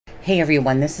Hey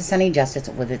everyone, this is Sunny Justice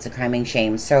with It's a Crime and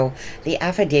Shame. So the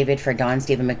affidavit for Don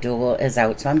Stephen McDougal is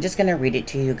out, so I'm just going to read it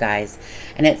to you guys.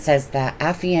 And it says that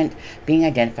affiant being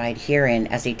identified herein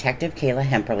as Detective Kayla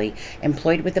Hemperly,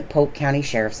 employed with the Polk County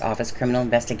Sheriff's Office Criminal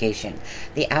Investigation.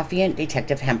 The affiant,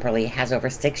 Detective Hemperly, has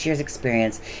over 6 years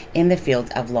experience in the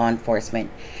field of law enforcement.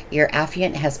 Your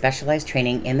affiant has specialized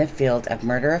training in the field of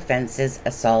murder offenses,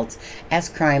 assaults, as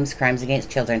crimes, crimes against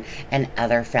children, and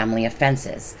other family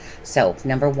offenses. So,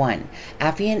 number 1.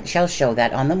 Affiant shall show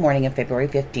that on the morning of February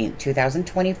 15,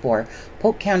 2024,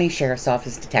 Polk County Sheriff's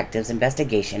Office Detectives'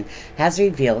 investigation has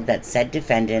revealed that said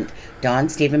defendant, Don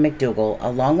Stephen McDougal,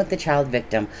 along with the child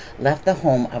victim, left the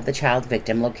home of the child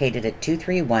victim located at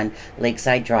 231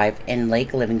 Lakeside Drive in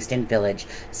Lake Livingston Village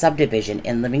subdivision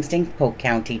in Livingston, Polk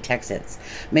County, Texas.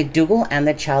 McDougal and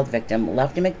the child victim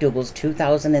left in McDougal's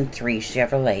 2003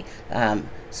 Chevrolet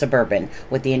Suburban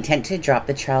with the intent to drop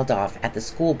the child off at the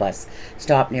school bus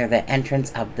stop near the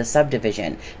entrance of the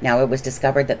subdivision. Now, it was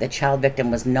discovered that the child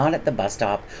victim was not at the bus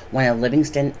stop when a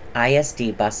Livingston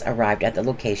ISD bus arrived at the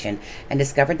location and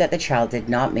discovered that the child did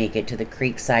not make it to the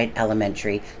Creekside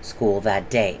Elementary School that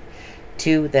day.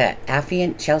 2. The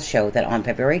affiant shall show that on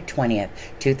February 20th,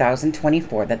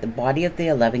 2024, that the body of the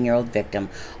 11-year-old victim,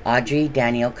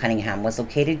 Audrii Cunningham, was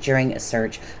located during a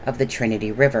search of the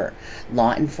Trinity River.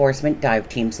 Law enforcement dive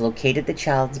teams located the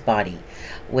child's body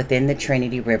within the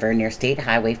Trinity River near State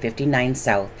Highway 59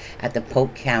 South at the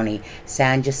Polk County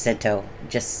San Jacinto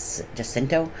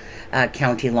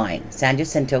County line. San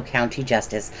Jacinto County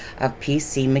Justice of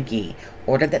P.C. McGee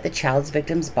ordered that the child's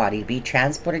victim's body be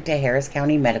transported to Harris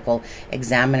County Medical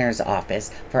Examiner's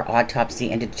Office for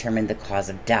autopsy and to determine the cause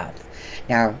of death.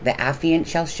 Now, the affiant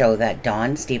shall show that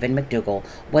Don Stephen McDougal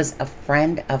was a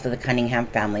friend of the Cunningham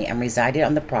family and resided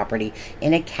on the property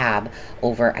in a cab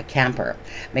over a camper.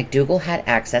 McDougal had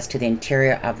access to the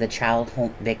interior of the child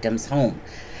victim's home.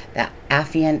 The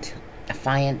affiant,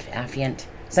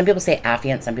 some people say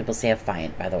affiant, some people say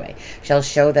affiant, by the way, shall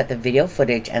show that the video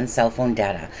footage and cell phone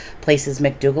data places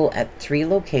McDougal at 3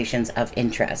 locations of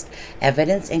interest.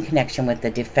 Evidence in connection with the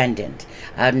defendant,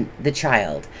 the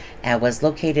child, was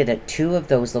located at 2 of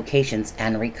those locations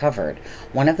and recovered.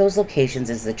 One of those locations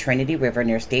is the Trinity River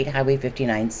near State Highway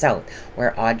 59 South,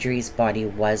 where Audrii's body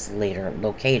was later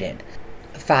located.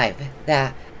 5.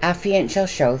 The affiant shall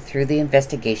show through the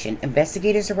investigation,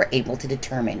 investigators were able to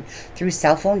determine through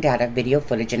cell phone data, video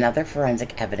footage, and other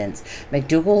forensic evidence,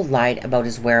 McDougal lied about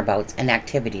his whereabouts and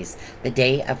activities the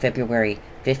day of February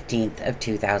 15th of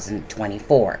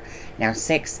 2024. Now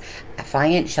 6,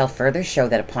 affiant shall further show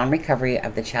that upon recovery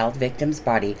of the child victim's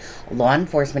body, law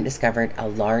enforcement discovered a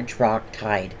large rock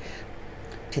tied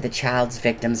to the child's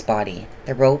victim's body.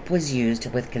 The rope was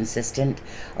consistent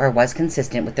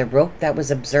with the rope that was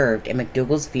observed in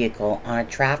McDougal's vehicle on a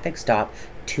traffic stop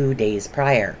 2 days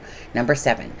prior. Number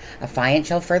 7, affiant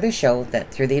shall further show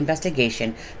that through the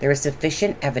investigation there is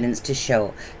sufficient evidence to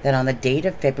show that on the date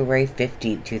of February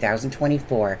 15,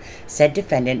 2024, said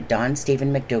defendant Don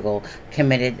Stephen McDougal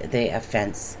committed the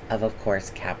offense of course,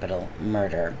 capital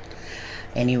murder.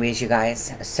 Anyways, you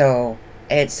guys, so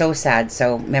it's so sad.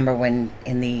 So remember when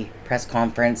in the press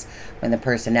conference, when the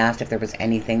person asked if there was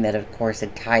anything that of course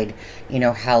had tied,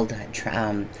 held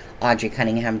Audrii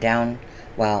Cunningham down?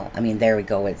 Well, I mean, there we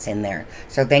go. It's in there.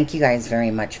 So thank you guys very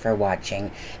much for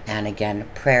watching. And again,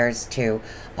 prayers to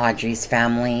Audrii's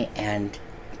family. And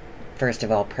first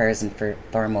of all, prayers and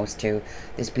foremost to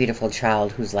this beautiful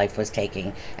child whose life was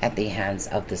taken at the hands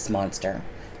of this monster.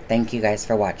 Thank you guys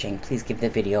for watching. Please give the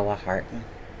video a heart.